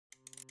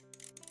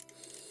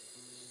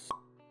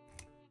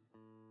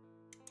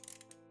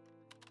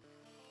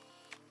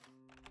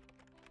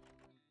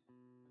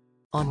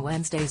On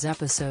Wednesday's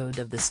episode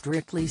of the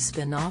Strictly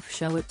spin-off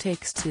show It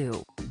Takes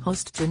Two,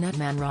 host Jeanette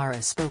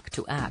Manrara spoke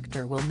to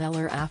actor Will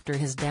Mellor after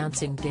his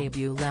dancing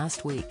debut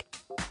last week.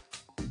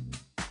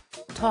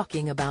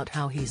 Talking about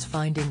how he's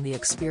finding the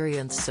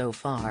experience so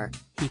far,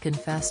 he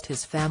confessed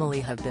his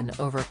family have been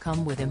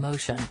overcome with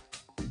emotion.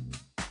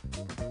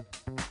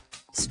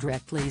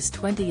 Strictly's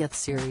 20th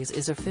series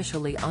is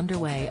officially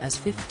underway as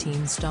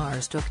 15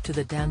 stars took to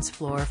the dance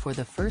floor for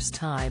the first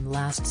time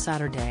last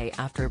Saturday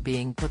after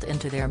being put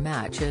into their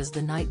matches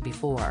the night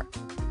before.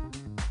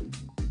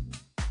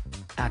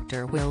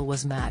 Actor Will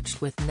was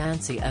matched with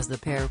Nancy as the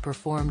pair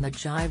performed the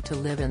Jive to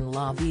Live in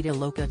La Vida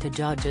Loca to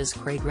judges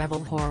Craig Revel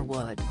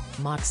Horwood,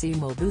 Motsi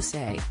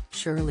Mobuse,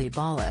 Shirley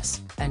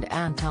Ballas, and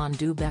Anton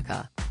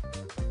Dubecka.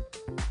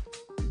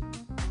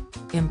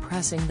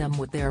 Impressing them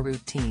with their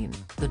routine,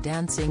 the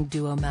dancing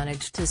duo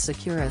managed to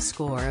secure a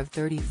score of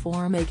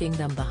 34, making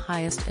them the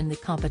highest in the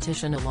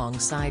competition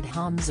alongside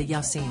Hamza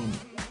Yassin.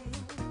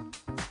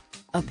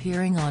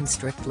 Appearing on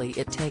Strictly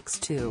It Takes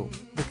Two,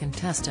 the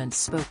contestant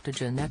spoke to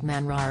Jeanette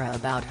Manrara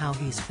about how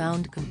he's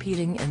found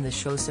competing in the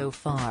show so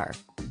far.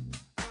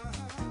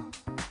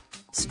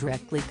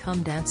 Strictly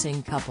Come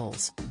Dancing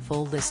couples,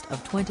 full list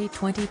of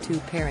 2022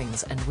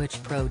 pairings and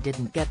which pro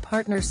didn't get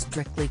partners.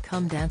 Strictly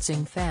Come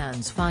Dancing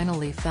fans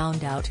finally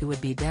found out who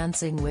would be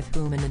dancing with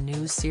whom in the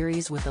new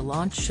series, with the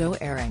launch show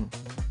airing.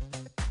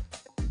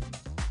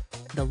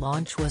 The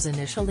launch was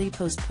initially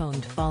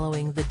postponed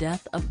following the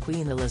death of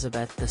Queen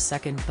Elizabeth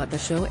II, but the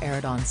show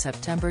aired on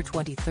September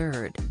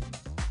 23.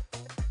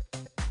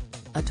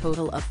 A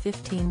total of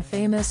 15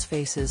 famous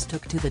faces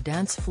took to the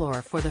dance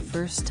floor for the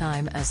first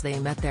time as they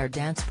met their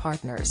dance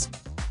partners.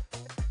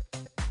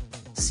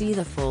 See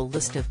the full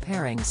list of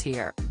pairings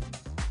here.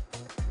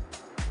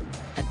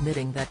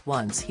 Admitting that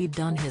once he'd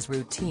done his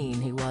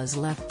routine he was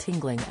left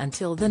tingling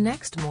until the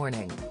next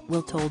morning,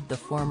 Will told the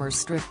former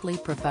Strictly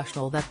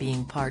professional that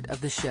being part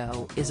of the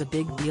show is a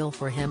big deal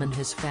for him and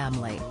his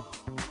family.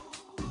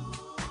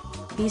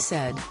 He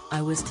said,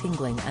 "I was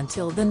tingling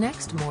until the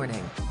next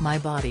morning, my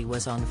body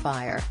was on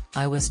fire,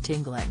 I was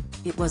tingling,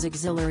 it was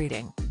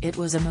exhilarating, it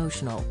was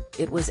emotional,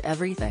 it was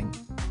everything.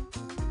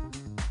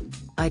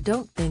 I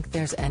don't think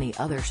there's any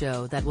other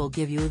show that will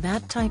give you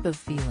that type of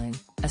feeling,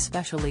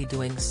 especially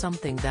doing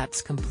something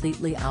that's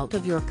completely out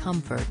of your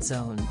comfort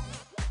zone.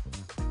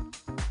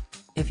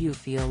 If you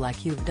feel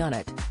like you've done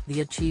it,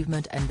 the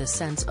achievement and the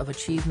sense of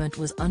achievement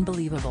was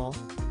unbelievable.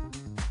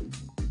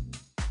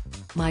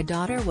 My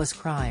daughter was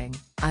crying,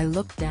 I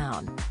looked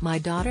down, my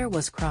daughter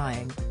was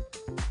crying.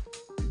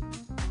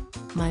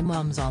 My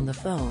mum's on the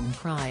phone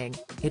crying,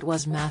 it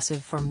was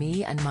massive for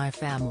me and my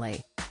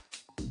family."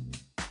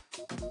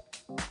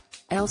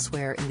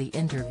 Elsewhere in the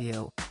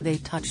interview, they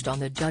touched on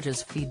the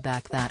judges'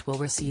 feedback that Will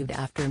received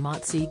after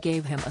Motsi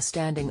gave him a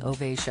standing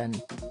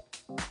ovation.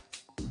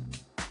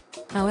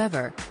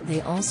 However, they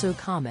also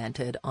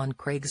commented on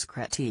Craig's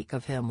critique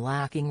of him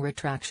lacking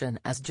retraction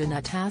as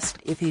Jeanette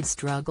asked if he'd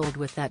struggled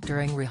with that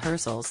during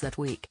rehearsals that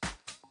week.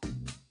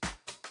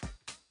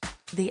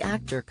 The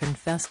actor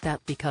confessed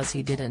that because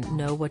he didn't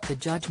know what the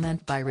judge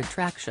meant by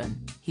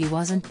retraction, he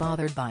wasn't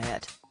bothered by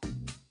it.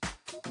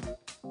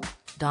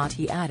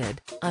 He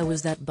added, "I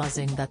was that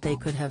buzzing that they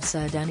could have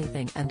said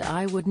anything and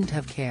I wouldn't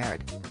have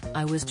cared.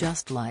 I was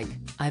just like,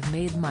 I've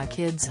made my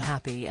kids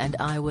happy and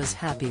I was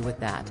happy with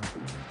that.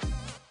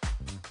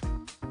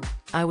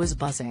 I was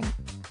buzzing.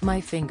 My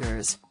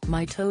fingers,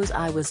 my toes,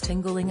 I was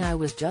tingling, I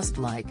was just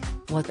like,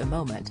 what the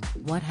moment,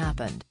 what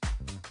happened?"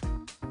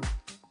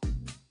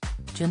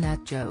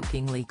 Jeanette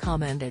jokingly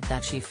commented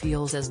that she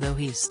feels as though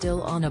he's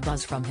still on a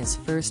buzz from his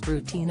first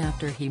routine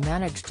after he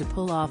managed to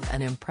pull off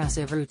an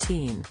impressive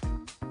routine.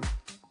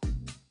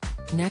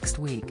 Next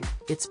week,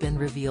 it's been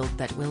revealed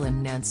that Will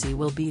and Nancy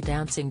will be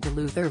dancing to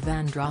Luther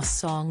Vandross'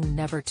 song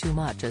Never Too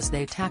Much as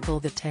they tackle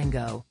the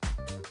tango.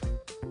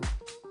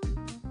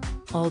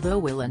 Although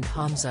Will and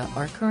Hamza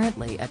are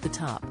currently at the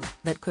top,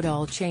 that could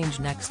all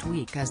change next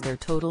week as their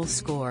total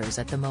scores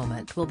at the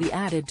moment will be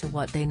added to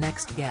what they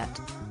next get.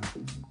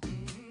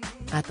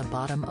 At the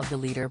bottom of the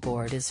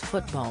leaderboard is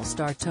football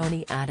star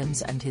Tony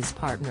Adams and his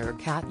partner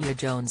Katya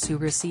Jones, who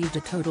received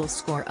a total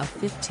score of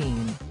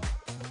 15.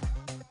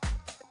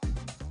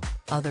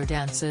 Other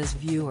dances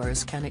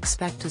viewers can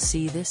expect to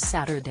see this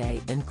Saturday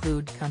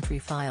include Country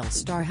File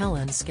star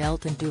Helen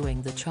Skelton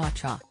doing the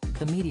cha-cha,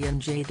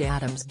 comedian Jade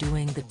Adams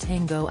doing the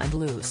tango and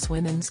Loose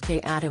Women's Kay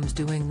Adams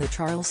doing the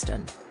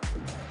Charleston.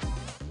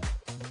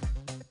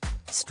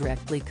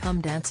 Strictly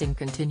Come Dancing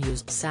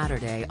continues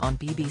Saturday on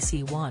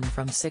BBC One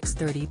from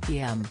 6:30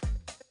 p.m.